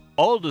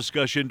All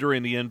discussion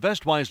during the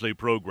Invest Wisely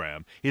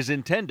program is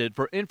intended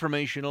for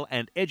informational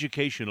and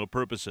educational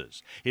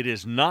purposes. It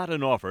is not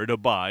an offer to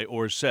buy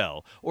or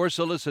sell, or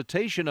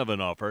solicitation of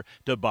an offer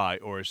to buy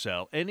or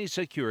sell any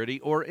security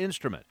or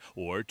instrument,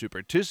 or to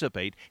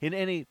participate in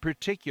any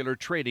particular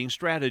trading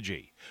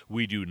strategy.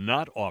 We do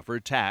not offer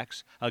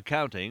tax,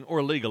 accounting,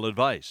 or legal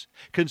advice.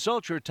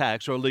 Consult your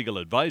tax or legal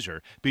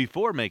advisor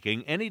before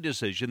making any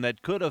decision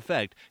that could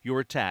affect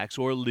your tax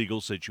or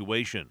legal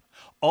situation.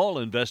 All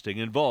investing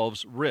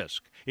involves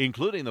risk,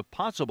 including the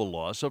possible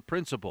loss of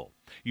principal.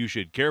 You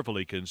should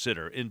carefully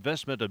consider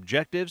investment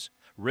objectives,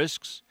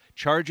 risks,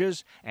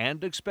 charges,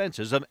 and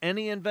expenses of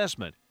any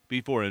investment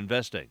before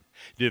investing.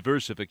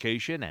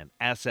 Diversification and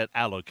asset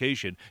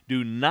allocation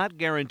do not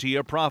guarantee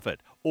a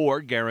profit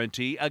or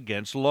guarantee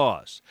against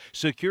loss.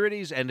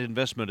 Securities and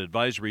investment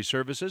advisory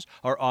services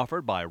are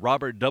offered by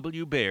Robert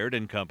W. Baird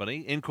 &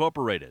 Company,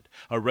 Incorporated,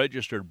 a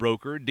registered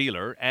broker,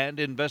 dealer, and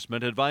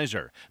investment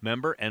advisor.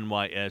 Member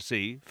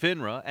NYSE,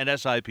 FINRA, and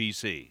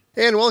SIPC.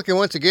 And welcome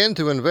once again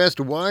to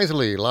Invest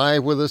Wisely.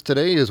 Live with us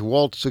today is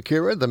Walt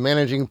Secura, the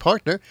managing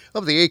partner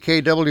of the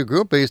AKW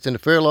Group based in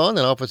Fair Lawn,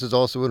 and offices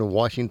also in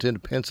Washington,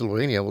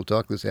 Pennsylvania. We'll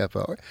talk this half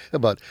hour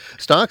about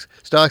stocks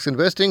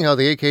investing, how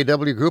the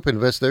AKW Group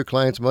invests their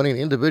clients' money in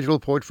individual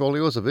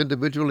portfolios of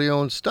individually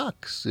owned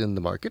stocks in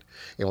the market.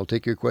 And we'll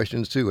take your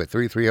questions too at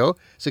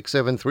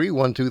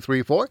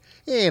 330-673-1234.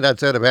 And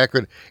outside of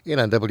Akron and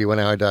on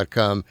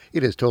WNIR.com,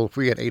 it is toll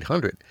free at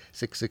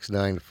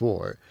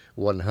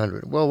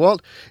 800-6694-100. Well,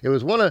 Walt, it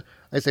was one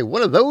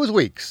of those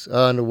weeks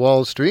on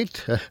Wall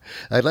Street.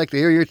 I'd like to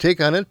hear your take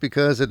on it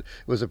because it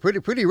was a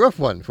pretty rough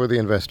one for the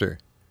investor.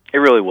 It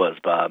really was,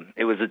 Bob.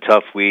 It was a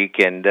tough week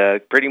and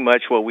pretty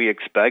much what we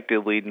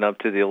expected leading up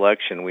to the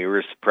election. We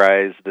were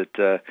surprised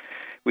that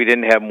we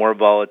didn't have more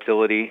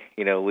volatility,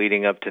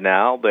 leading up to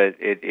now, but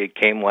it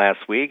came last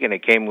week and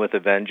it came with a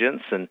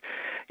vengeance. And,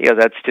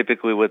 that's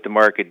typically what the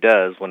market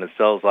does. When it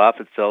sells off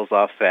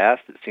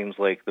fast. It seems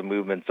like the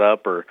movements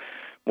up are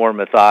more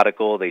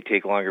methodical. They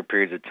take longer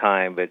periods of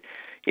time, but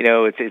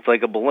it's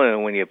like a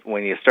balloon.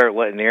 When you start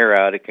letting air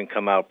out, it can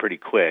come out pretty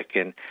quick.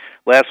 And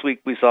last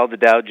week we saw the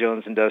Dow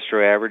Jones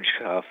Industrial Average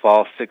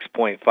fall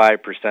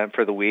 6.5%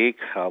 for the week,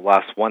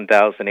 lost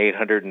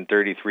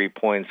 1,833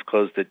 points,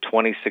 closed at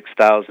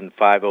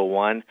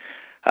 26,501.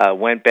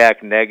 Went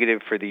back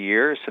negative for the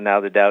year, so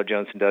now the Dow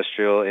Jones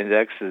Industrial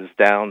Index is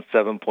down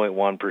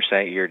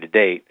 7.1% year to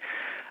date.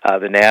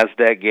 The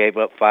NASDAQ gave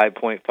up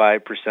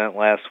 5.5%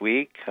 last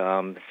week,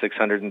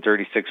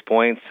 636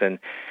 points, and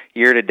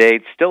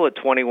year-to-date still at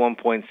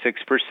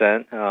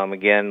 21.6%,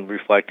 again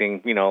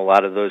reflecting, a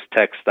lot of those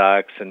tech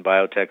stocks and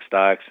biotech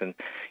stocks and,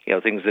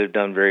 things that have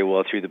done very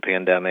well through the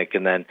pandemic.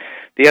 And then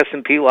the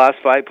S&P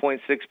lost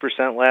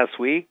 5.6% last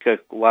week,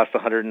 lost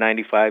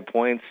 195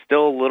 points,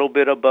 still a little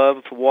bit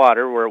above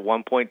water. We're at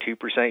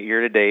 1.2%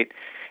 year-to-date.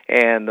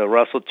 And the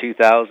Russell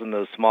 2000,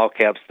 those small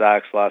cap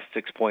stocks, lost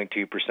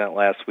 6.2%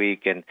 last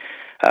week, and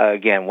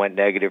again went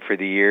negative for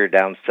the year,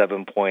 down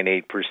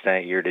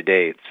 7.8% year to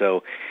date.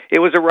 So it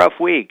was a rough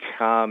week.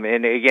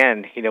 And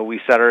again, we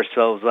set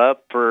ourselves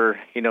up for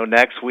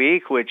next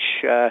week,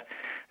 which I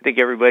think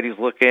everybody's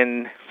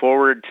looking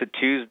forward to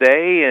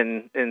Tuesday,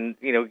 and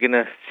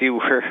gonna see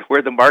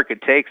where the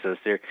market takes us.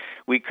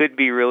 We could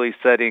be really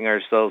setting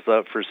ourselves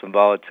up for some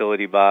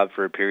volatility, Bob,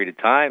 for a period of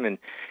time, and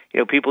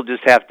people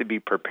just have to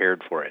be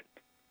prepared for it.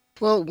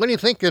 Well, when do you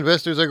think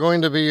investors are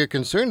going to be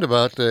concerned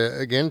about?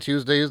 Again,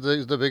 Tuesday is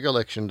the big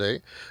election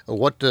day.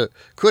 What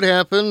could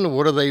happen?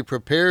 What are they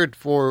prepared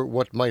for?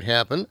 What might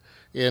happen?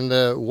 And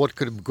what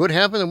could good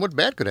happen and what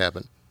bad could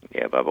happen?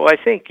 Yeah, Bob. Well, I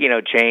think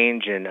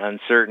change and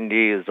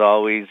uncertainty is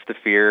always the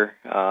fear.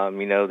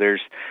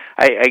 There's,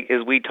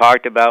 as we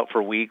talked about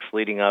for weeks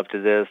leading up to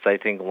this, I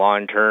think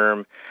long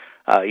term.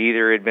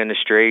 Either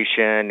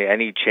administration,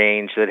 any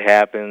change that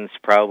happens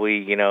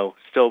probably,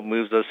 still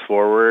moves us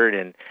forward.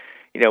 And,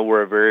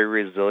 we're a very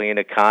resilient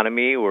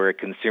economy. We're a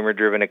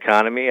consumer-driven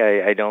economy.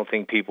 I don't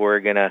think people are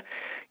going to,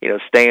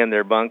 stay in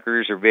their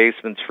bunkers or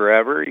basements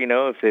forever,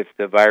 if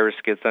the virus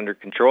gets under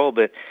control.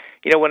 But,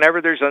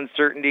 whenever there's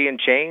uncertainty and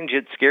change,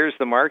 it scares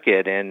the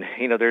market. And,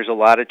 there's a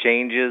lot of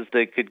changes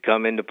that could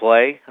come into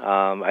play.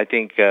 I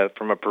think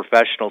from a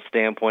professional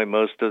standpoint,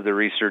 most of the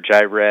research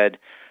I've read,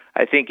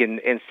 I think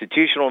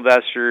institutional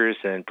investors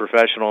and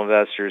professional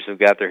investors have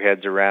got their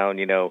heads around,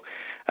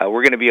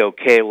 we're going to be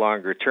okay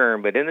longer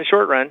term. But in the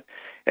short run,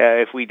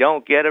 if we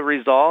don't get a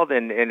resolve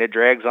and it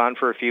drags on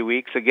for a few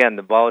weeks, again,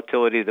 the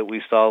volatility that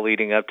we saw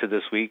leading up to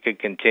this week could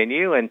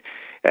continue. And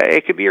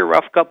it could be a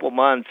rough couple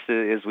months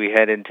as we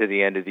head into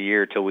the end of the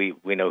year till we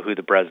know who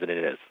the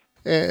president is.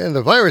 And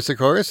the virus, of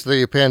course,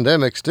 the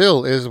pandemic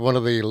still is one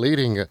of the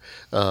leading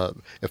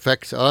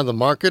effects on the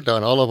market,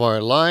 on all of our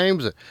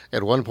lives.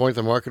 At one point,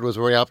 the market was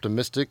very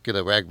optimistic.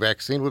 The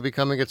vaccine would be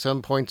coming at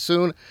some point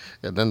soon.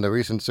 And then the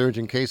recent surge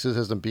in cases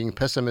has them being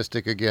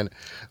pessimistic again.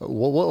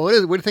 What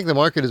do you think the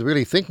market is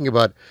really thinking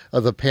about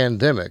the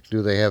pandemic?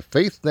 Do they have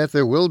faith that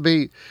there will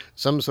be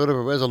some sort of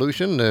a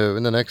resolution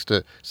in the next,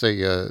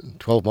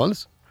 12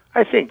 months?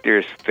 I think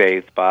there's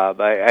faith,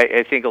 Bob.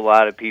 I think a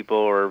lot of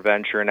people are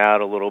venturing out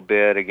a little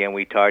bit. Again,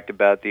 we talked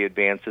about the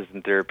advances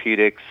in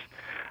therapeutics.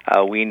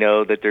 We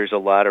know that there's a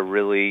lot of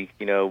really,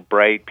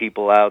 bright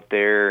people out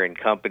there and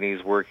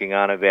companies working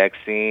on a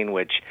vaccine,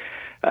 which,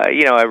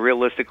 I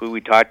realistically, we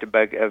talked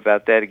about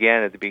that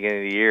again at the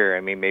beginning of the year.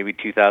 I mean, maybe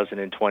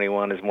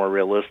 2021 is more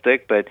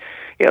realistic, but,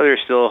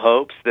 there's still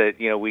hopes that,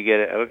 we get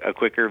a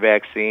quicker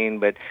vaccine.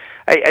 But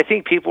I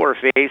think people are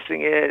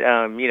facing it.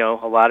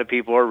 A lot of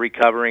people are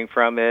recovering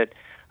from it.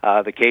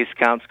 The case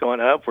count's going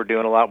up. We're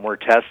doing a lot more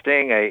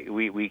testing.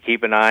 We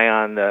keep an eye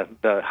on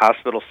the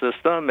hospital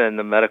system and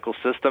the medical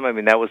system. I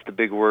mean, that was the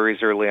big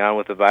worries early on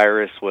with the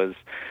virus, was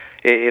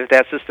if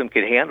that system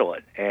could handle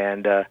it.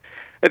 And I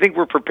think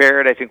we're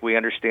prepared. I think we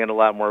understand a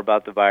lot more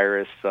about the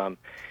virus.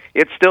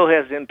 It still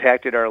has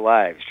impacted our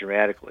lives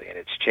dramatically, and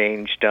it's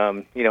changed,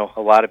 a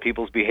lot of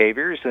people's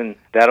behaviors, and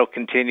that'll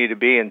continue to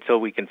be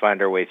until we can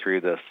find our way through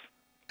this.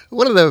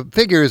 One of the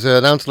figures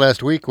announced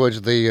last week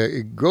was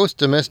the gross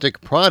domestic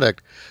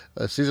product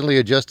seasonally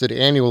adjusted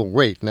annual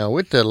rate. Now,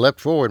 it leapt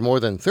forward more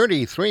than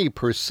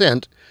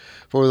 33%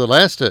 for the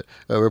last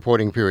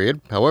reporting period.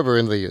 However,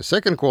 in the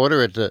second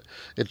quarter, it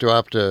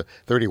dropped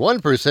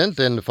 31%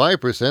 and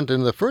 5%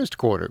 in the first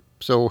quarter.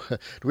 So do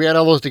we add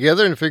all those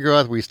together and figure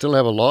out we still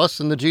have a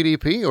loss in the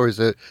GDP, or is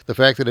the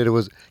fact that it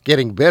was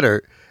getting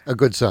better a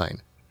good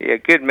sign? Yeah,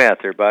 good math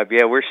there, Bob.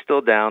 Yeah, we're still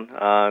down.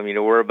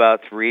 We're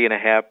about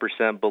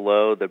 3.5%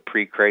 below the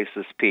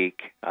pre-crisis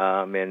peak.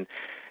 And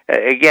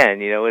again,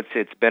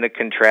 it's been a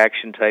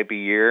contraction type of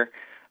year.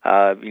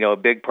 A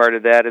big part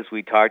of that, as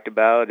we talked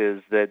about,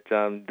 is that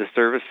the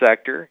service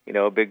sector,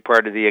 a big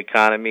part of the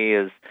economy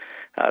is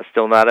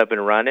still not up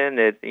and running.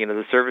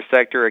 The service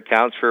sector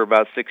accounts for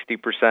about 60%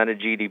 of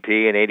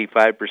GDP and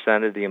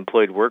 85% of the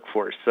employed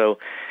workforce. So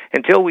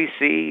until we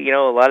see, a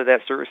lot of that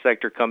service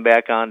sector come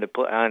back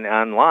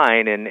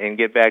online and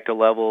get back to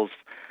levels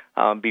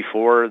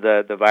before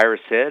the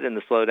virus hit and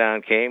the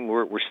slowdown came,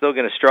 we're still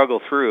going to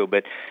struggle through.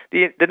 But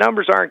the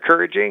numbers are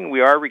encouraging.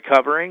 We are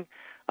recovering.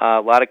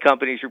 A lot of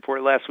companies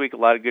reported last week a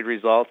lot of good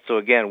results. So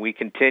again, we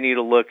continue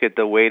to look at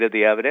the weight of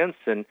the evidence,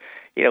 and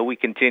we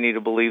continue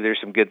to believe there's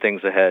some good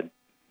things ahead.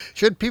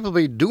 Should people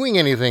be doing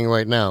anything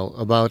right now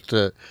about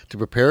to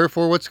prepare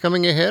for what's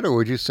coming ahead, or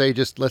would you say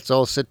just let's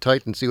all sit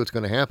tight and see what's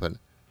going to happen?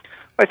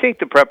 I think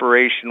the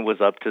preparation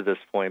was up to this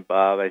point,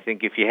 Bob. I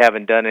think if you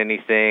haven't done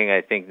anything,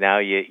 I think now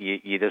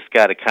you just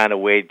got to kind of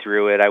wade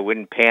through it. I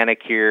wouldn't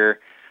panic here.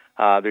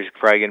 There's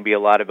probably going to be a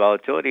lot of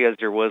volatility, as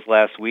there was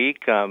last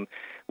week.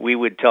 We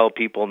would tell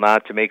people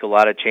not to make a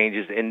lot of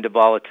changes into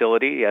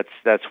volatility.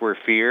 That's where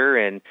fear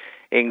and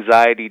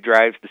anxiety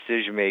drives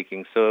decision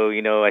making. So,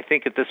 I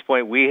think at this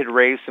point we had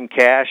raised some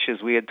cash,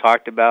 as we had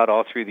talked about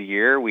all through the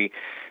year. We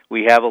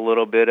have a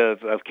little bit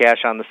of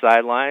cash on the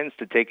sidelines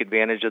to take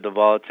advantage of the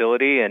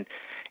volatility. And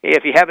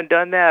if you haven't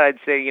done that, I'd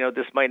say,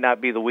 this might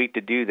not be the week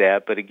to do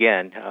that. But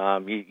again,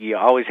 you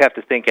always have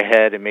to think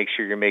ahead and make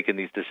sure you're making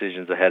these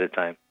decisions ahead of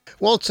time.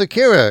 Walt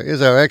Secura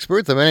is our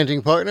expert, the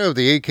managing partner of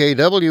the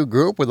AKW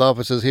Group, with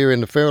offices here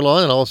in Fair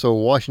Lawn and also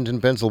Washington,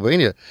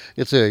 Pennsylvania.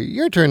 It's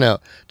your turn now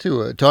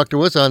to talk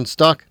to us on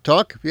Stock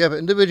Talk. If you have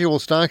individual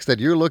stocks that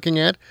you're looking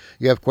at,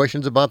 you have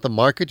questions about the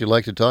market you'd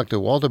like to talk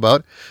to Walt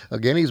about.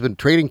 Again, he's been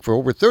trading for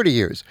over 30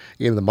 years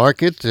in the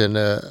market and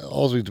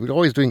always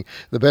doing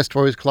the best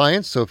for his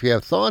clients. So if you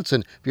have thoughts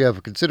and if you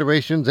have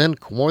considerations and,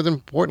 more than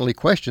importantly,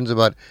 questions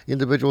about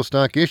individual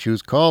stock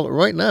issues, call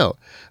right now.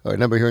 Our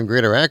number here in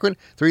Greater Akron,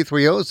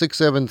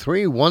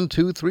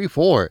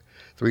 330-673-1234.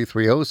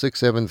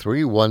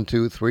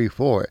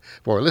 330-673-1234.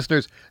 For our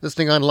listeners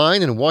listening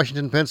online in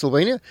Washington,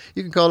 Pennsylvania,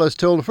 you can call us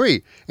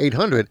toll-free,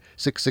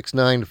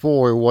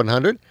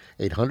 800-669-4100,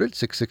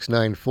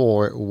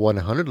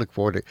 800-669-4100. Look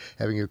forward to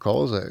having your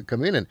calls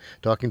come in and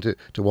talking to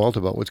Walt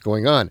about what's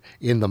going on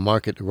in the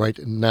market right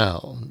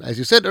now. As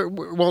you said,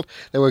 Walt,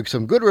 there were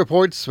some good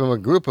reports from a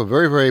group of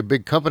very, very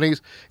big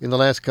companies in the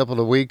last couple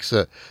of weeks.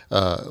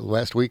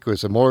 Last week was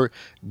some more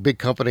big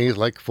companies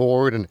like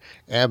Ford and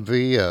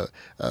AbbVie.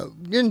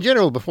 In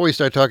general, before we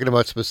start talking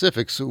about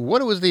specifics,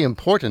 what was the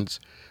importance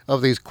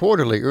of these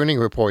quarterly earning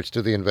reports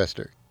to the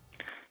investor?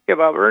 Yeah,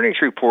 Bob, earnings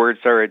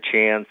reports are a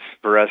chance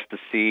for us to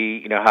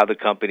see, how the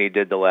company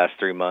did the last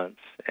 3 months.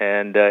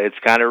 And it's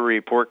kind of a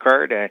report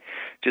card.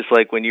 Just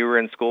like when you were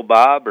in school,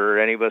 Bob, or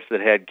any of us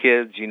that had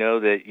kids,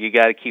 that you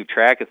got to keep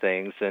track of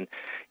things. And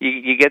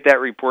you get that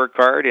report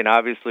card, and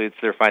obviously it's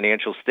their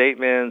financial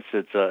statements.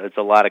 It's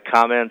a lot of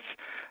comments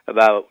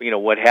about,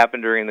 what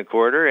happened during the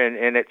quarter,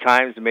 and at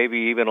times maybe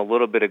even a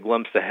little bit of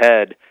glimpse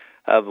ahead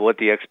of what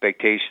the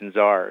expectations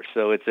are.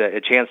 So it's a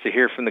chance to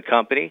hear from the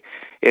company.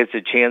 It's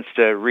a chance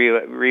to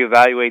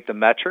reevaluate the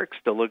metrics,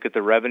 to look at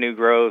the revenue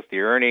growth, the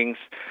earnings.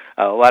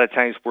 A lot of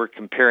times we're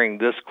comparing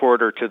this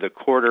quarter to the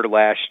quarter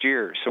last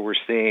year, so we're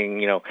seeing,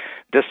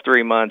 this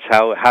 3 months,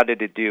 how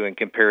did it do in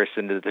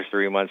comparison to the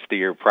 3 months the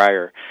year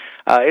prior.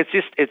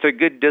 It's a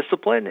good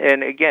discipline,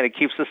 and again, it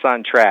keeps us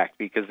on track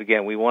because,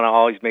 again, we want to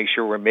always make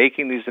sure we're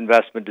making these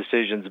investment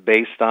decisions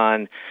based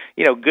on,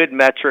 good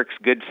metrics,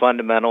 good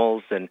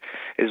fundamentals, and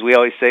as we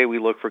always say, we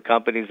look for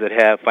companies that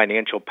have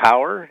financial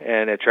power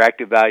and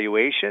attractive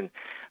valuation.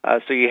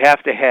 So you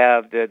have to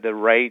have the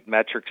right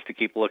metrics to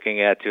keep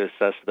looking at to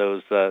assess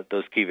those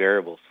key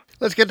variables.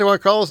 Let's get to our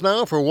calls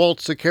now for Walt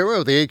Sekura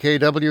of the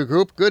AKW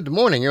Group. Good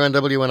morning. You're on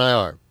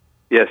WNIR.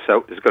 Yes, I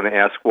was going to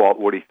ask Walt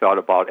what he thought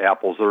about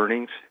Apple's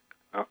earnings,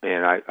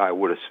 and I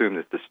would assume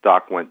that the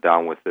stock went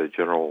down with the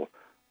general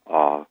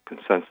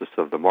consensus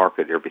of the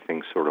market.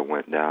 Everything sort of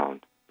went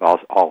down.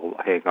 I'll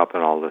hang up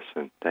and I'll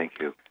listen. Thank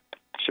you.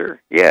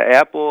 Sure. Yeah,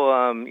 Apple,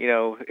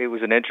 it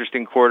was an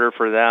interesting quarter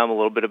for them, a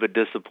little bit of a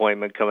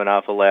disappointment coming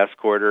off of last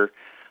quarter.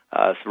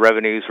 So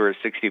revenues were at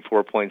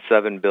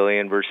 $64.7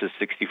 billion versus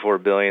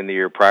 $64 billion the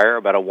year prior,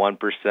 about a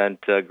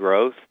 1%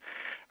 growth.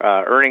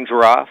 Earnings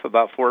were off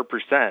about 4%.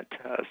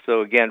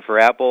 So again, for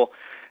Apple,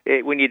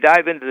 when you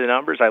dive into the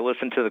numbers, I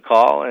listened to the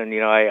call, and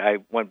I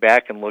went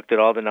back and looked at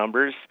all the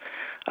numbers.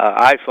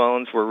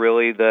 iPhones were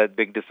really the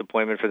big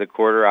disappointment for the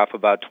quarter, off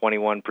about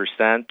 21%.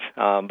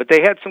 But they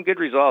had some good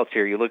results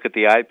here. You look at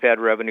the iPad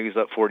revenues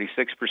up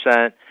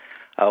 46%.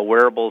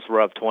 Wearables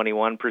were up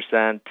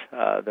 21%.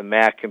 The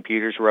Mac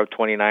computers were up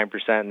 29%.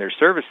 And their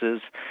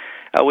services,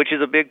 which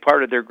is a big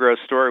part of their growth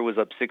story, was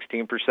up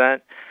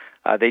 16%.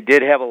 They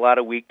did have a lot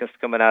of weakness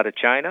coming out of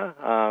China.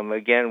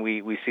 Again,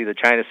 we see the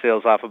China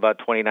sales off about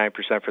 29%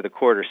 for the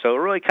quarter. So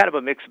really kind of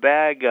a mixed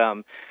bag.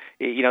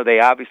 They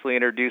obviously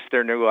introduced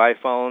their new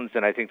iPhones,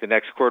 and I think the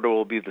next quarter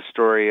will be the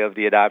story of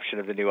the adoption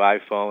of the new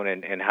iPhone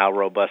and how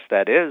robust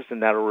that is.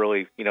 And that'll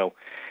really,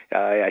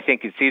 I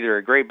think it's either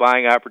a great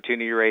buying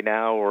opportunity right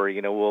now, or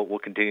we'll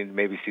continue to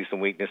maybe see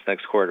some weakness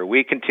next quarter.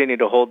 We continue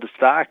to hold the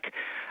stock.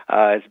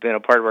 It's been a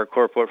part of our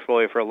core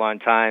portfolio for a long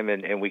time,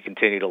 and we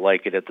continue to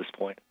like it at this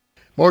point.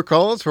 More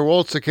calls for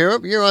Walt Sekura.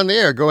 You're on the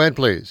air. Go ahead,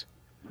 please.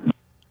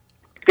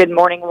 Good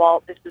morning,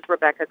 Walt. This is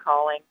Rebecca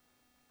calling.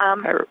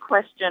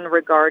 Question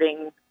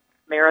regarding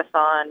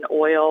Marathon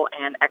Oil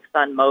and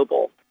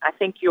ExxonMobil. I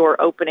think your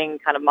opening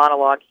kind of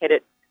monologue hit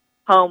it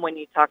home when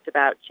you talked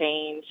about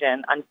change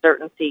and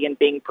uncertainty and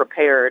being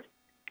prepared.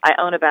 I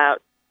own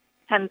about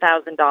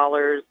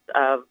 $10,000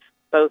 of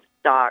both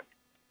stocks,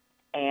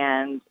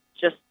 and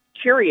just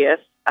curious,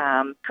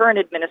 current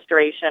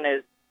administration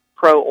is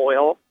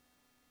pro-oil.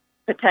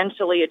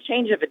 Potentially a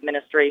change of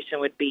administration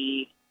would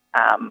be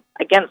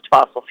against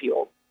fossil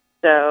fuels.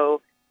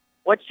 So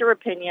what's your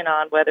opinion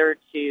on whether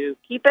to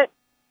keep it,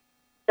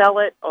 sell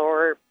it,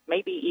 or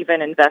maybe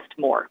even invest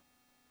more?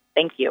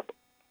 Thank you.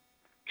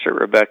 Sure,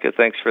 Rebecca.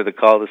 Thanks for the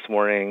call this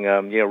morning.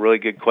 Really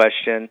good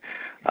question.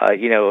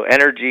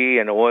 Energy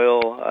and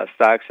oil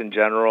stocks in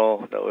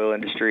general, the oil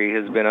industry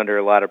has been under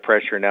a lot of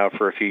pressure now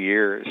for a few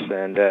years.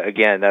 And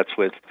again, that's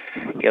with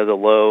the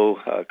low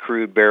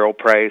crude barrel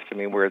price. I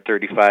mean, we're at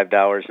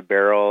 $35 a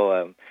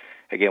barrel.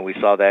 Again, we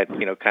saw that,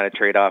 kind of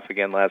trade off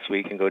again last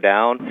week and go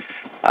down.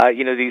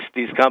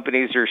 These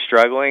companies are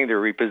struggling.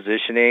 They're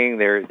repositioning.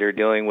 They're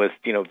dealing with,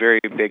 very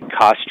big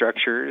cost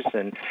structures.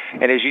 And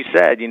as you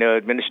said,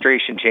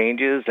 administration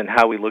changes and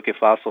how we look at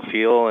fossil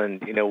fuel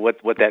and,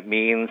 what that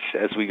means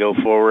as we go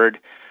forward,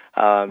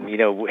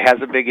 has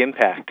a big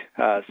impact.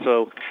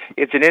 So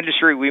it's an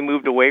industry we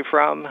moved away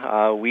from.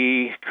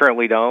 We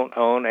currently don't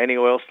own any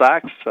oil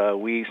stocks.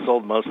 We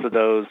sold most of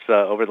those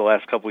over the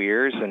last couple of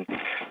years, and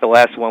the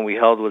last one we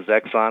held was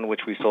Exxon,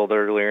 which we sold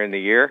earlier in the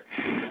year.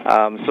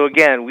 So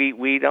again,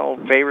 we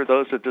don't favor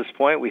those at this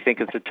point. We think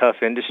it's a tough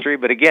industry,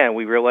 but again,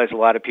 we realize a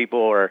lot of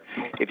people are,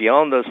 if you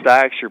own those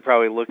stocks, you're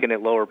probably looking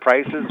at lower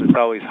prices. It's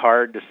always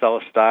hard to sell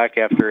a stock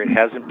after it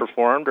hasn't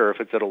performed or if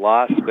it's at a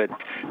loss, but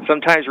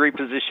sometimes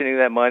repositioning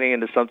that money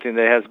into something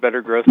that has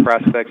better growth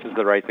prospects is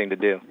the right thing to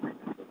do.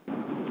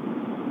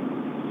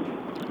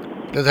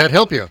 Does that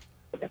help you?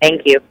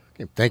 Thank you.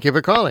 Thank you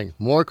for calling.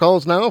 More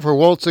calls now for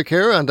Walt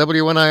Sekura on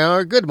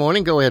WNIR. Good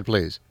morning. Go ahead,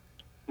 please.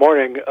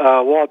 Morning.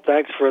 Walt,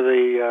 thanks for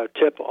the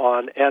tip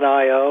on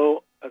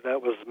NIO.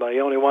 That was my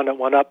only one that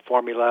went up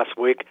for me last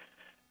week.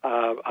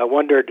 I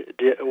wondered,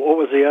 what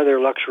was the other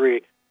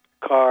luxury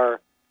car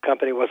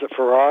company? Was it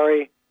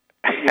Ferrari?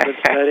 You've been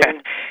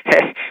studying?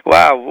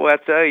 Wow, well, I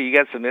tell you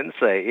got some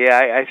insight. Yeah,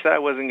 I thought I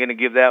wasn't going to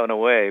give that one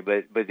away,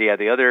 but yeah,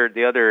 the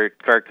other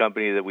car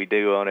company that we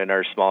do own in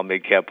our small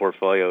mid-cap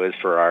portfolio is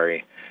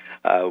Ferrari.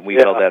 We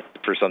held that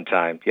for some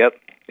time. Yep,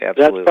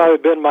 absolutely. That's probably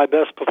been my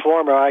best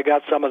performer. I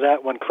got some of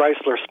that when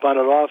Chrysler spun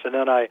it off, and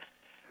then I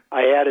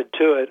added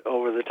to it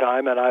over the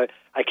time, and I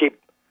keep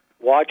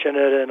watching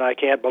it, and I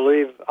can't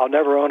believe I'll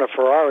never own a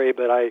Ferrari,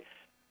 but I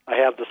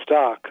have the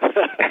stock.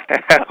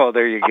 Oh,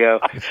 there you go.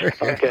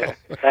 Okay,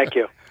 thank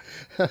you.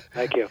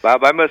 Thank you.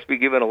 Bob, I must be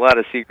giving a lot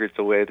of secrets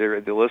away.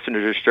 The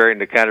listeners are starting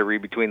to kind of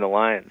read between the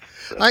lines.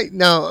 So.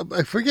 Now,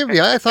 forgive me,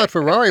 I thought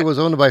Ferrari was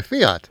owned by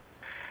Fiat.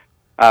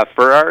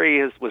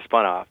 Ferrari was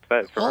spun off.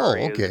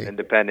 Ferrari okay. is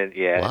independent.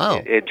 Yeah,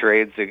 wow. It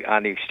trades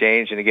on the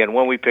exchange. And again,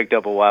 one we picked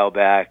up a while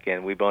back,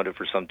 and we've owned it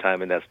for some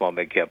time in that small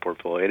mid-cap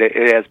portfolio.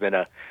 It has been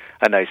a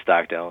nice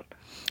stock to own.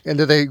 And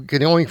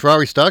can you own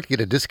Ferrari stock get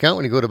a discount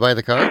when you go to buy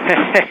the car?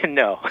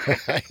 No.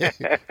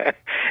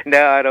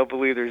 No, I don't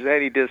believe there's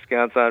any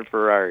discounts on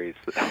Ferraris.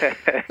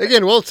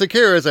 Again, Walt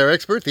Secura is our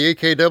expert. The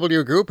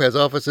AKW Group has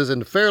offices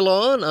in Fair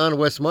Lawn on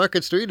West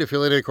Market Street,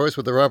 affiliated, of course,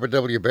 with the Robert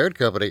W. Baird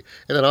Company,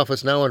 and an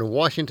office now in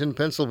Washington,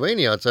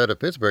 Pennsylvania, outside of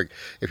Pittsburgh.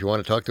 If you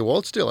want to talk to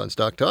Walt still on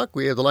Stock Talk,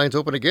 we have the lines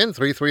open again,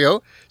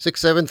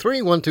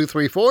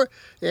 330-673-1234.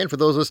 And for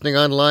those listening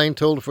online,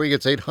 toll free,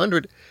 it's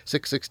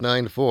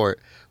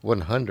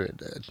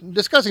 800-669-4100.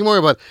 Discussing more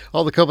about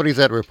all the companies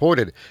that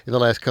reported in the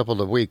last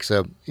couple of weeks.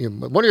 One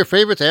of your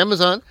favorites,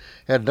 Amazon,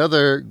 had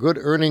another good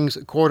earnings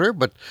quarter,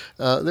 but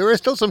there are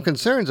still some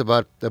concerns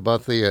about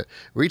the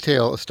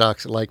retail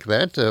stocks like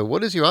that.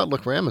 What is your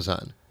outlook for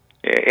Amazon?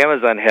 Yeah,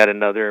 Amazon had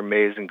another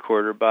amazing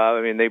quarter, Bob.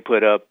 I mean, they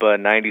put up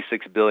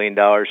 $96 billion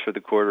for the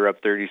quarter,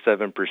 up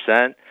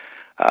 37%.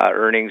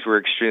 Earnings were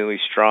extremely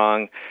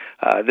strong.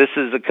 This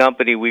is a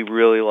company we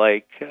really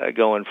like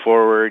going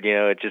forward. You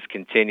know, it just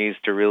continues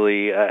to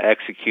really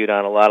execute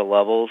on a lot of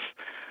levels.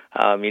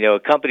 A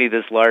company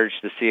this large,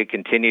 to see it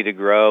continue to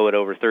grow at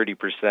over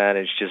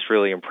 30% is just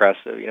really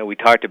impressive. You know, we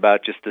talked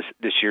about just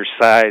this sheer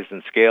size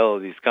and scale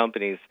of these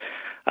companies.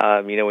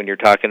 When you're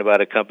talking about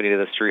a company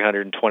that's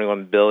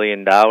 $321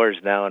 billion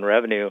now in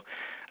revenue,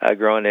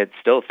 growing at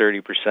still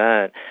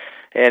 30%.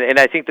 And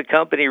I think the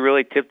company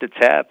really tipped its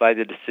hat by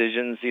the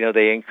decisions. You know,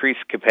 they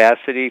increased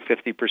capacity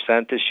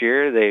 50% this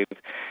year. They've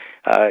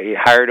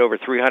hired over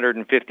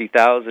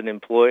 350,000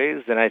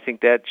 employees, and I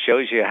think that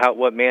shows you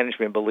what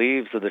management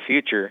believes of the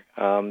future.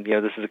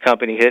 This is a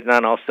company hitting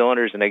on all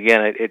cylinders, and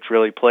again, it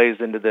really plays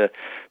into the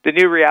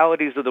new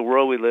realities of the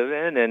world we live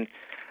in. And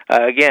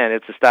again,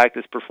 it's a stock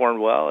that's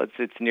performed well.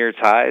 It's near its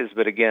highs,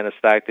 but again, a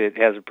stock that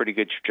has a pretty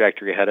good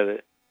trajectory ahead of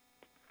it.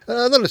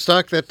 Another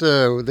stock that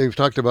they've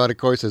talked about, of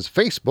course, is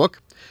Facebook,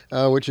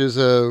 which is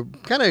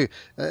kind of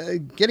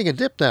getting a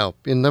dip now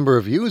in number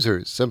of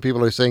users. Some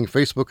people are saying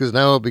Facebook is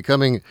now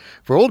becoming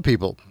for old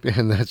people,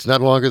 and that's not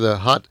longer the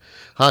hot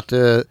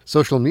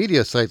social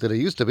media site that it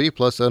used to be,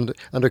 plus under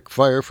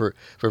fire for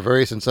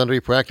various and sundry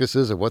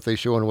practices of what they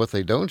show and what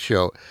they don't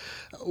show.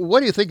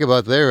 What do you think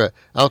about their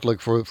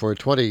outlook for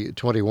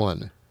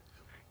 2021?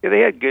 Yeah,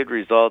 they had good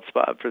results,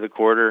 Bob, for the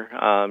quarter.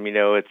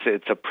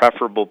 It's a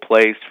preferable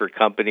place for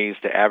companies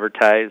to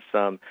advertise.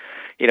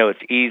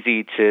 It's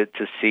easy to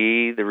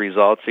see the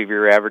results of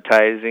your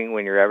advertising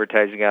when you're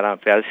advertising out on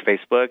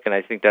Facebook, and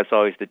I think that's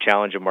always the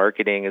challenge of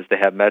marketing, is to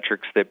have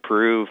metrics that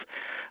prove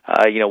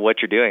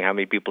what you're doing, how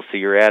many people see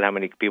your ad, how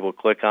many people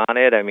click on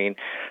it.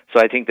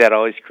 So I think that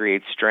always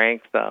creates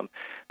strength.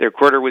 Their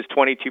quarter was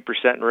 22%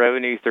 in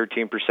revenue,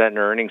 13% in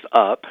earnings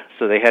up,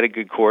 so they had a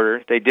good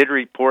quarter. They did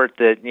report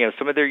that,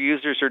 some of their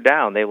users are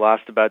down. They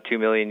lost about 2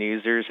 million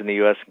users in the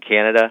U.S. and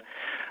Canada.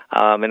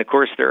 And of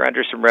course, they're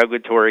under some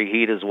regulatory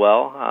heat as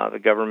well. The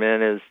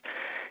government is,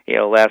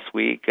 last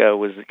week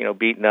was,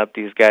 beating up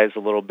these guys a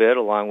little bit,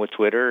 along with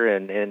Twitter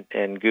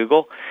and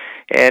Google.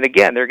 And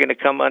again, they're going to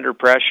come under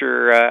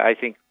pressure, I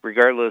think,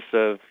 regardless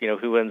of,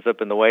 who ends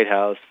up in the White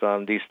House.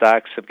 These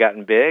stocks have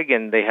gotten big,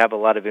 and they have a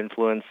lot of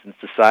influence in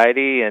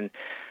society. And,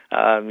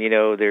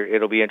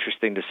 it'll be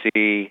interesting to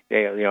see,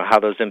 how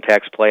those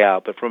impacts play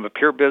out. But from a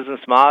pure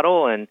business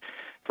model and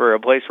for a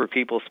place where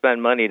people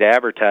spend money to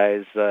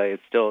advertise,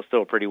 it's still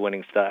a pretty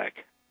winning stock.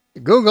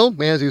 Google,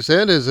 as you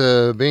said, is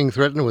being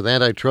threatened with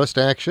antitrust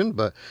action,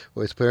 but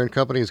its parent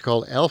company is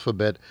called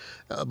Alphabet.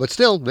 But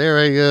still, they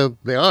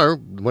are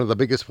one of the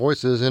biggest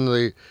forces in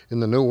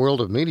the new world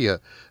of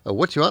media.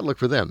 What's your outlook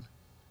for them?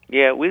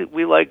 Yeah,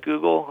 we like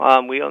Google.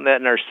 We own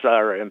that in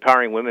our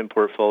Empowering Women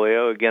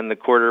portfolio. Again, the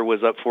quarter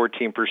was up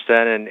 14%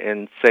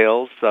 in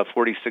sales,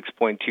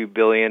 $46.2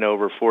 billion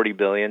over $40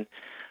 billion.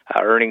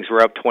 Earnings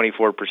were up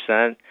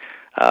 24%.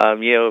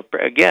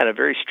 Again, a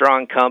very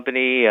strong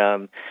company.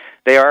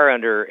 They are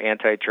under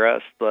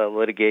antitrust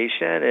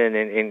litigation,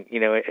 and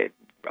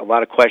a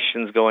lot of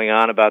questions going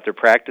on about their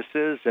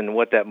practices and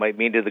what that might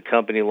mean to the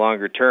company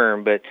longer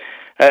term. But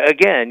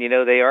again,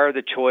 they are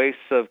the choice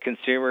of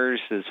consumers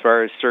as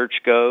far as search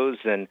goes,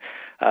 and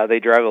they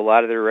drive a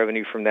lot of their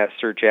revenue from that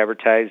search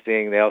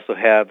advertising. They also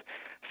have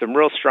some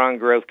real strong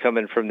growth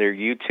coming from their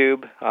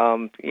YouTube,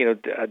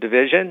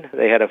 division.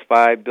 They had a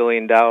 $5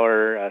 billion,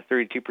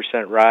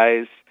 32%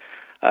 rise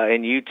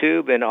in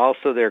YouTube, and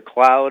also their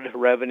cloud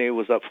revenue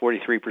was up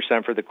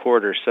 43% for the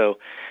quarter. So,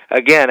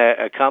 again,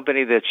 a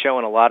company that's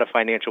showing a lot of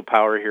financial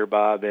power here,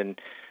 Bob,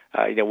 and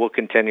we'll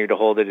continue to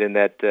hold it in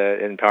that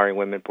Empowering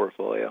Women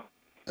portfolio.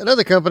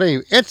 Another company,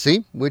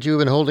 Etsy, which you've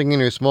been holding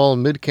in your small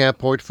mid-cap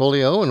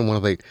portfolio, and one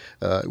of the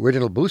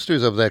original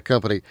boosters of that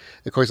company.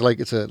 Of course,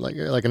 it's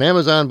like an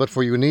Amazon, but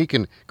for unique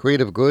and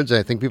creative goods.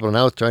 I think people are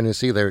now trying to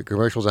see their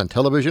commercials on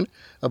television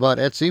about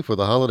Etsy for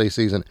the holiday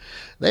season.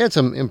 They had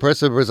some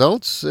impressive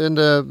results, and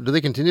do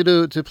they continue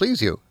to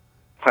please you?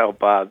 Well,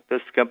 Bob,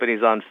 this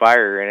company's on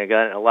fire, and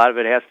again, a lot of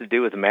it has to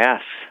do with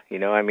masks.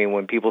 I mean,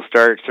 when people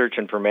start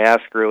searching for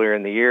masks earlier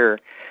in the year,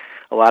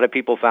 a lot of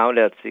people found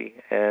Etsy,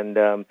 and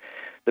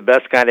the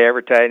best kind of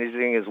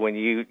advertising is when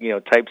you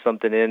type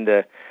something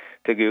into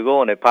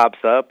Google and it pops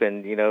up,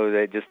 and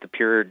just the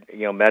pure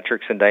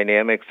metrics and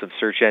dynamics of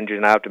search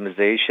engine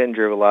optimization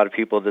drove a lot of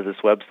people to this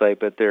website.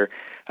 But their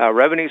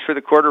revenues for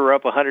the quarter were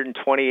up 128%.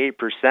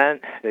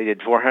 They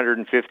did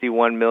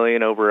 $451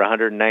 million over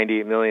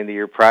 $198 million the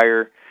year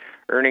prior.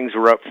 Earnings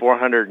were up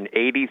 483%,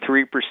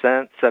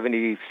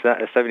 $70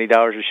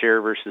 a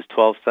share versus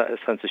 12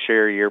 cents a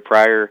share a year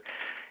prior.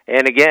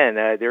 And again,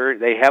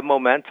 they have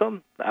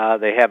momentum.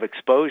 They have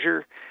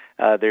exposure.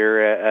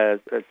 They're a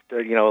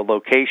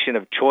location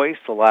of choice.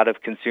 A lot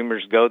of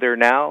consumers go there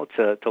now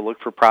to look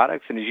for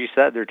products, and as you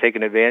said, they're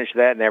taking advantage of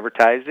that in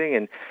advertising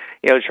and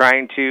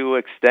trying to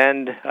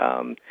extend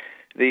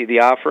the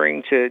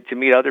offering to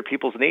meet other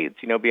people's needs.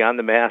 Beyond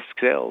the mask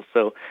sales.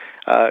 So,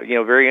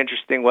 very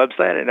interesting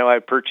website. I know I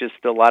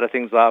purchased a lot of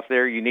things off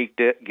there, unique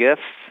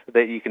gifts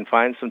that you can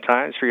find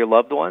sometimes for your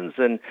loved ones,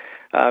 and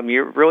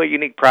really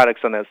unique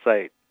products on that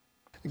site.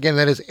 Again,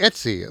 that is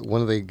Etsy,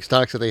 one of the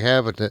stocks that they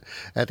have at the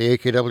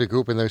AKW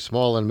Group in their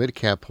small and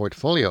mid-cap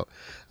portfolio.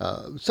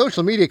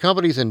 Social media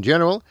companies in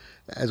general,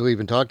 as we've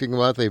been talking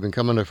about, they've been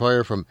coming to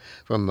fire from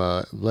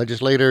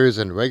legislators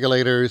and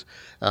regulators.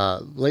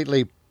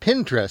 Lately,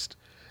 Pinterest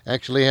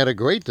actually had a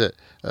great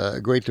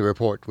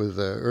report with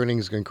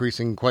earnings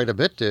increasing quite a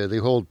bit. They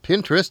hold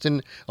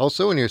Pinterest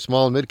also in your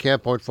small and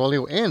mid-cap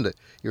portfolio and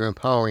your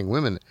Empowering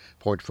Women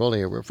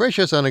portfolio. Refresh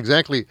us on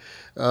exactly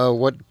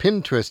what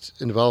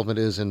Pinterest's involvement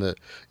is in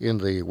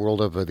the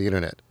world of the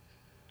internet.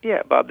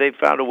 Yeah, Bob, they've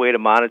found a way to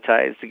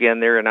monetize.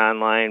 Again, they're an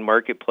online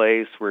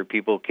marketplace where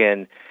people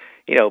can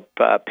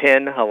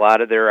pin a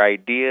lot of their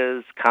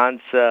ideas,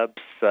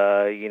 concepts.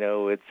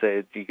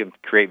 You can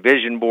create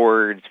vision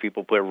boards.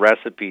 People put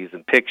recipes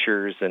and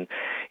pictures, and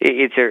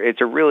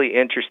it's a really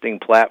interesting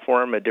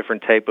platform. A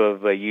different type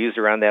of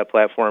user on that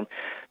platform.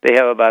 They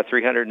have about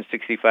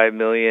 365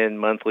 million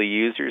monthly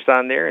users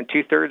on there, and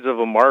 2/3 of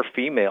them are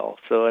female.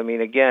 So, I mean,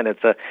 again,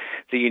 it's a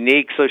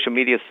unique social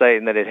media site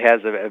in that it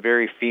has a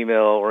very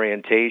female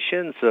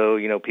orientation. So,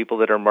 people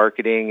that are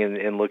marketing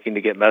and looking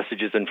to get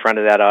messages in front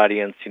of that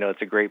audience,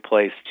 it's a great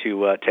place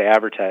to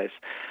advertise.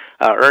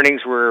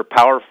 Earnings were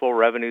powerful.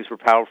 Revenues were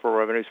powerful.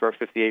 Revenues were up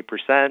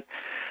 58%.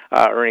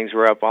 Earnings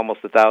were up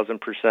almost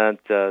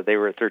 1,000%. They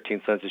were at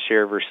 13 cents a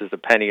share versus a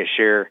penny a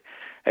share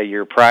a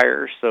year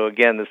prior. So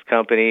again, this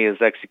company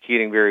is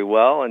executing very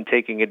well and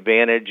taking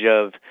advantage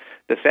of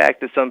the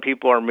fact that some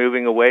people are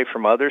moving away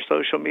from other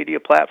social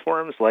media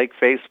platforms like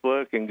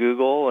Facebook and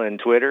Google and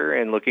Twitter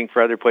and looking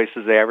for other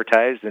places to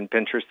advertise, and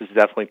Pinterest is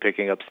definitely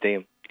picking up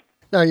steam.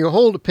 Now, you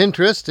hold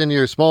Pinterest in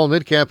your small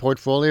mid-cap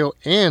portfolio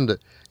and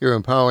your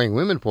Empowering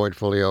Women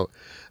portfolio.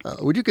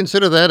 Would you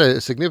consider that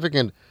a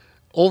significant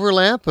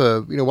overlap?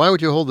 Why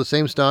would you hold the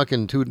same stock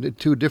in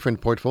two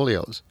different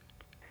portfolios?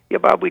 Yeah,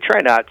 Bob, we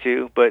try not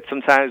to, but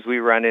sometimes we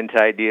run into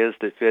ideas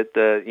that fit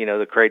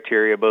the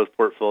criteria of both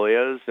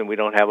portfolios, and we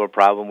don't have a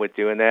problem with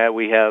doing that.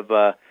 We have,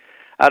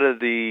 out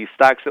of the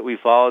stocks that we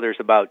follow, there's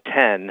about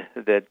 10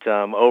 that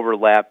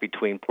overlap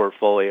between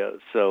portfolios.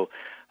 So,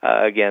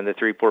 again, the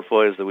three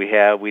portfolios that we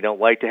have, we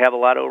don't like to have a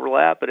lot of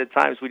overlap, but at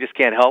times we just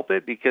can't help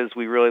it because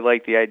we really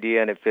like the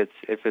idea and it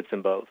fits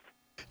in both.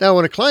 Now,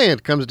 when a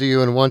client comes to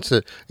you and wants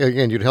to,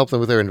 again, you'd help them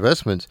with their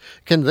investments,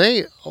 can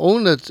they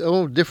own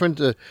different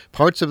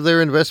parts of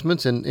their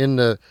investments in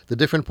the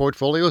different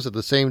portfolios at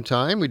the same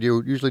time? Would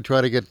you usually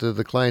try to get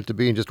the client to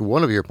be in just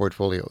one of your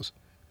portfolios?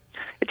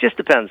 It just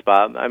depends,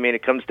 Bob. I mean,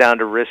 it comes down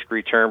to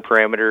risk-return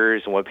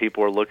parameters and what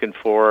people are looking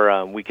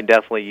for. We can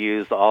definitely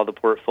use all the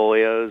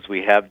portfolios.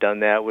 We have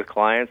done that with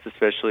clients,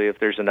 especially if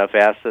there's enough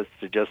assets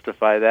to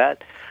justify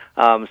that.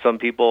 Some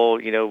people,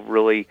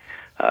 really...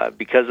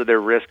 because of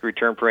their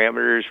risk-return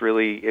parameters,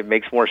 really, it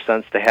makes more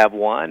sense to have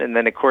one. And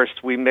then, of course,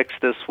 we mix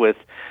this with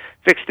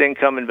fixed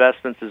income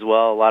investments as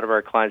well. A lot of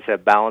our clients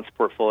have balanced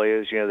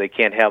portfolios. They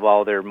can't have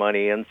all their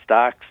money in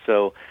stocks.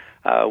 So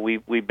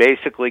we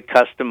basically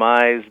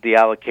customize the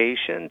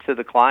allocation to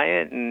the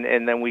client,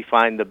 and then we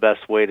find the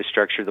best way to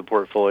structure the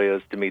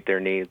portfolios to meet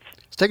their needs.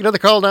 Let's take another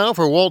call now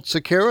for Walt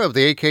Sekura of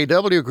the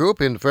AKW Group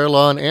in Fair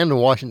Lawn and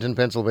Washington,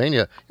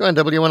 Pennsylvania. You're on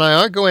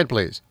WNIR. Go ahead,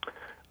 please.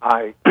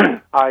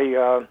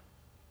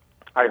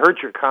 I heard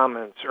your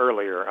comments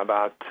earlier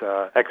about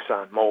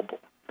ExxonMobil,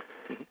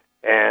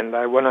 and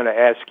I wanted to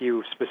ask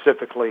you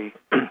specifically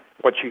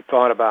what you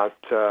thought about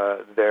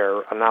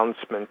their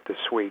announcement this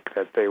week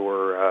that they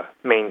were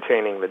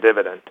maintaining the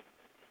dividend.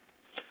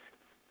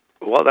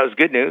 Well, that was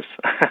good news.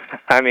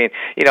 I mean,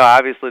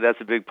 obviously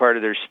that's a big part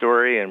of their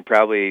story and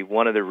probably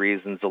one of the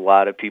reasons a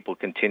lot of people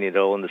continue to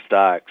own the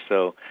stock.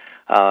 So,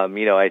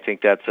 I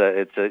think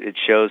it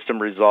shows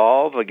some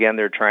resolve. Again,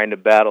 they're trying to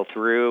battle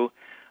through.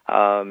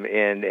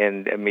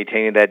 And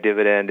maintaining that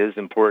dividend is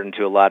important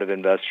to a lot of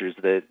investors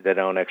that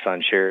own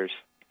Exxon shares.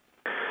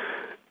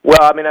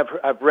 Well, I mean,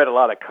 I've read a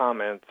lot of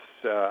comments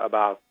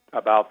about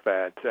about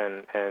that,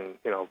 and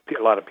a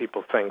lot of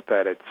people think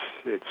that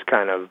it's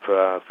kind of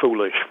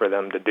foolish for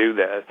them to do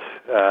that,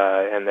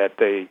 and that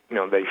they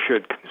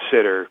should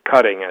consider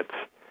cutting it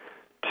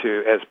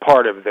as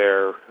part of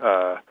their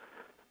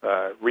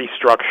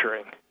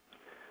restructuring.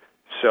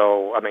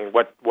 So, I mean,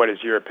 what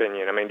is your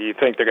opinion? I mean, do you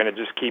think they're going to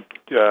just keep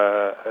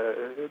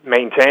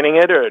maintaining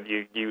it, or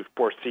do you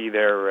foresee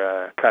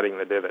they're cutting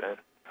the dividend?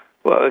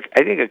 Well,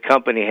 I think a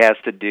company has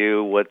to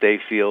do what they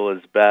feel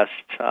is best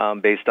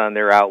based on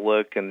their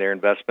outlook and their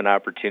investment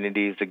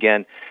opportunities.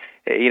 Again,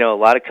 a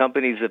lot of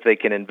companies, if they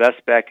can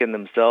invest back in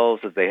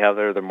themselves, if they have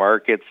other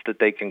markets that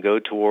they can go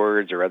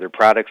towards or other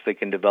products they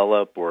can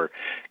develop or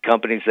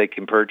companies they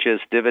can purchase,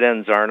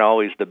 dividends aren't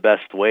always the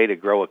best way to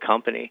grow a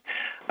company.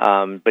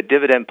 But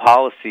dividend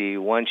policy,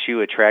 once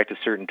you attract a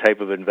certain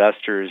type of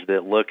investors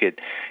that look at,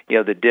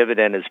 the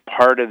dividend as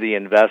part of the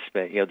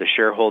investment, the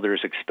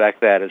shareholders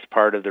expect that as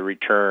part of the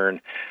return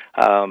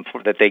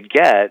that they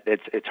get,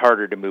 it's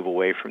harder to move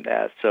away from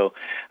that. So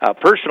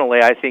personally,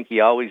 I think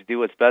you always do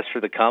what's best for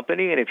the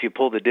company, and if you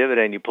pull the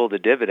dividend, you pull the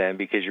dividend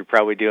because you're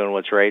probably doing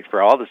what's right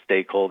for all the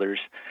stakeholders,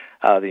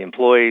 the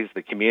employees,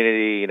 the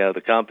community,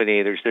 the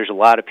company. There's a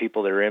lot of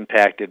people that are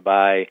impacted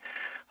by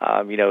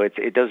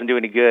it doesn't do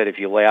any good if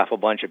you lay off a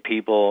bunch of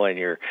people and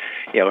you're,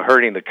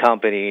 hurting the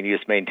company and you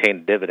just maintain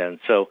the dividend.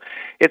 So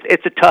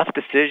it's a tough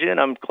decision.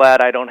 I'm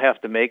glad I don't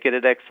have to make it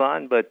at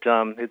Exxon, but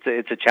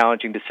it's a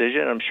challenging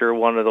decision. I'm sure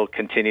one that they'll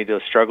continue to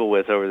struggle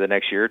with over the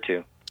next year or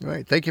two. All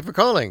right. Thank you for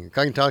calling.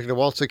 I'm talking to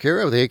Walt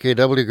Secura of the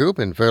AKW Group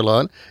in Fair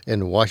Lawn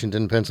in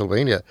Washington,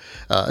 Pennsylvania.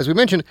 As we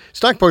mentioned,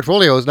 stock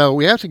portfolios. Now,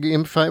 we have to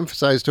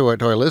emphasize to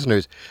our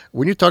listeners,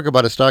 when you talk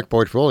about a stock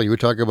portfolio, you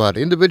talk about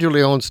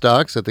individually owned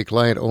stocks that the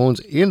client owns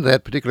in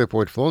that particular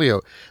portfolio.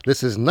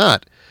 This is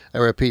not, I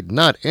repeat,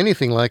 not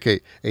anything like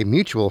a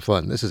mutual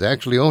fund. This is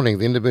actually owning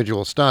the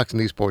individual stocks in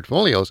these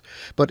portfolios.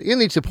 But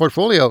in each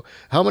portfolio,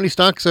 how many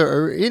stocks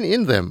are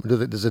in them?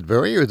 Does it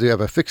vary, or do you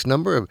have a fixed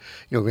number of,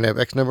 we're going to have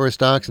X number of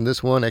stocks in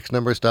this one, X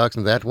number of stocks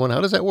in that one? How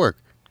does that work?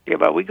 Yeah,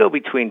 but we go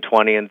between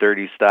 20 and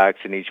 30 stocks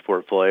in each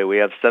portfolio. We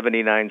have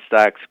 79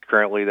 stocks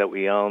currently that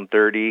we own,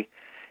 30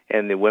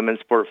 in the women's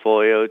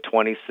portfolio,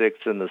 26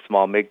 in the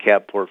small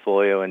mid-cap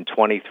portfolio, and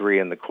 23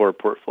 in the core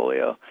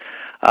portfolio.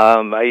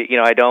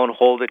 I don't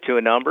hold it to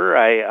a number.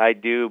 I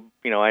do,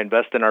 I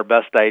invest in our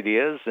best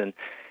ideas, and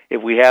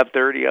if we have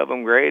 30 of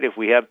them, great. If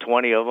we have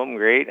 20 of them,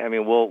 great. I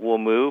mean, we'll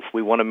move.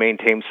 We want to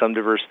maintain some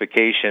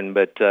diversification,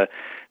 but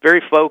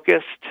very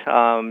focused.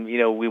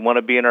 We want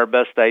to be in our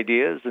best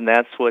ideas, and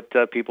that's what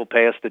people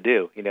pay us to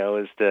do.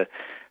 Is to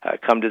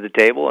come to the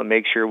table and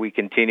make sure we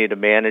continue to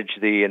manage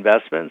the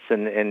investments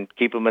and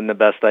keep them in the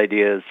best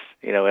ideas.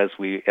 As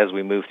we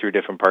move through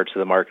different parts of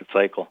the market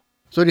cycle.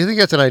 So do you think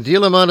that's an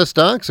ideal amount of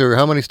stocks, or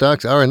how many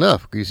stocks are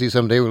enough? Do you see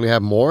someday we'll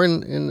have more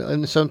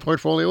in some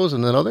portfolios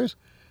than others?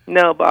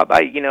 No, Bob.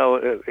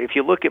 If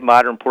you look at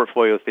modern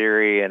portfolio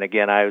theory, and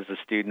again, I was a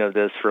student of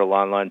this for a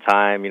long, long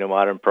time.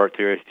 Modern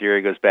portfolio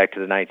theory goes back to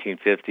the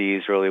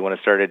 1950s, really when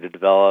it started to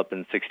develop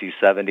in the 60s,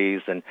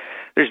 70s, and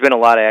there's been a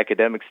lot of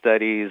academic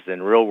studies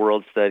and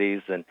real-world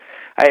studies, and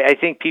I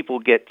think people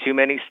get too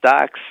many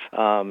stocks.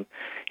 I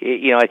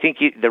think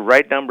the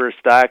right number of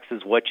stocks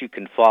is what you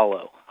can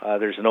follow.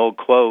 There's an old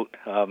quote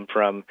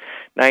from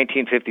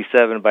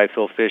 1957 by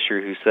Phil Fisher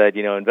who said,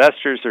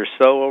 investors are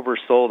so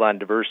oversold on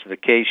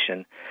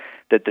diversification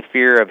that the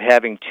fear of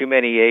having too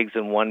many eggs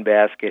in one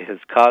basket has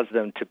caused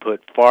them to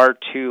put far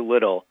too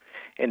little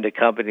into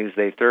companies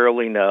they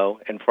thoroughly know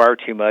and far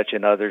too much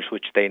in others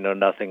which they know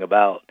nothing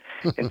about.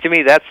 And to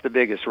me, that's the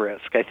biggest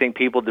risk. I think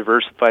people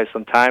diversify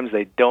sometimes.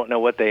 They don't know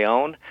what they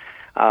own.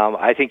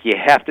 I think you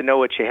have to know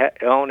what you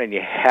own, and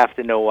you have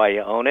to know why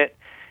you own it,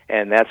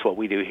 and that's what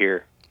we do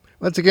here.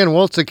 Once again,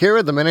 Walt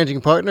Secura, the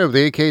managing partner of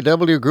the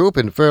AKW Group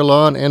in Fair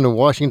Lawn and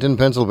Washington,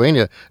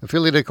 Pennsylvania,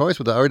 affiliated, of course,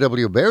 with the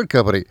R.W. Baird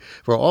Company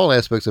for all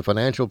aspects of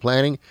financial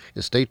planning,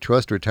 estate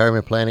trust,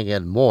 retirement planning,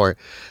 and more.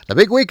 The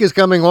big week is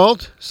coming,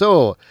 Walt,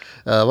 so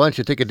why don't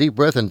you take a deep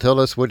breath and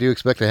tell us what you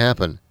expect to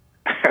happen?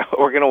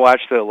 We're going to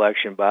watch the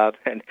election, Bob,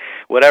 and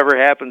whatever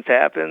happens,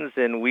 happens,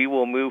 and we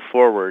will move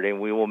forward, and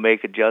we will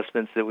make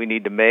adjustments that we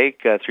need to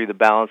make through the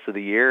balance of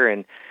the year,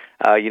 and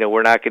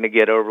we're not going to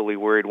get overly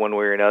worried one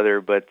way or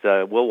another, but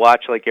we'll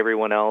watch like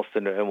everyone else,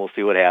 and we'll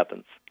see what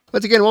happens.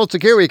 Once again, Walt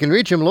Secura, you can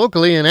reach him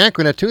locally in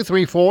Akron at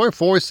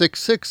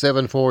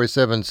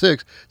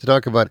 234-466-7476 to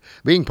talk about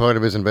being part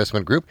of his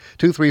investment group,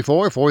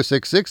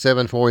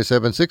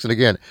 234-466-7476. And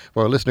again,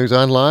 for our listeners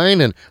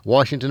online in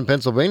Washington,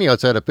 Pennsylvania,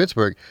 outside of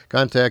Pittsburgh,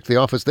 contact the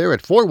office there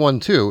at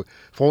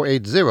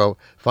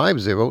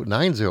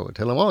 412-480-5090.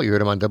 Tell them all you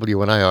heard him on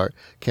WNIR,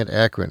 Kent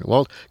Akron.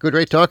 Walt, good,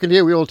 great talking to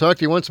you. We will talk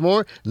to you once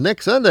more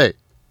next Sunday.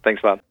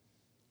 Thanks, Bob.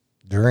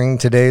 During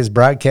today's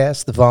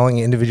broadcast, the following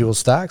individual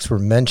stocks were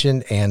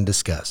mentioned and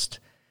discussed.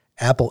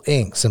 Apple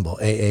Inc., symbol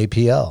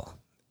AAPL.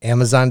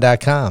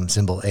 Amazon.com,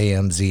 symbol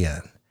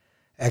AMZN.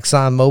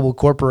 ExxonMobil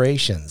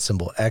Corporation,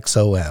 symbol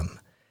XOM.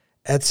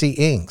 Etsy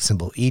Inc.,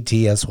 symbol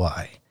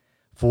ETSY.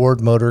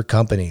 Ford Motor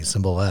Company,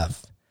 symbol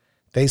F.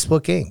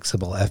 Facebook Inc.,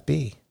 symbol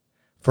FB.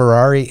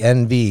 Ferrari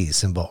NV,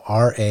 symbol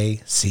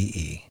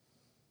RACE.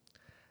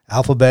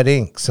 Alphabet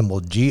Inc., symbol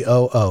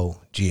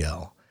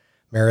GOOGL.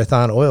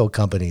 Marathon Oil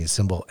Company,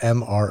 symbol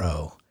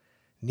MRO.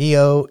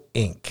 NEO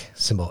Inc.,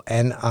 symbol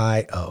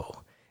NIO.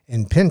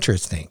 And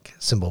Pinterest Inc.,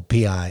 symbol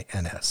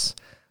PINS.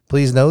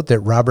 Please note that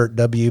Robert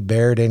W.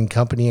 Baird &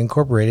 Company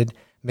Incorporated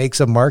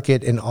makes a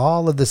market in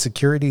all of the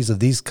securities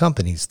of these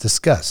companies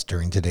discussed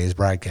during today's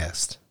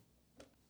broadcast.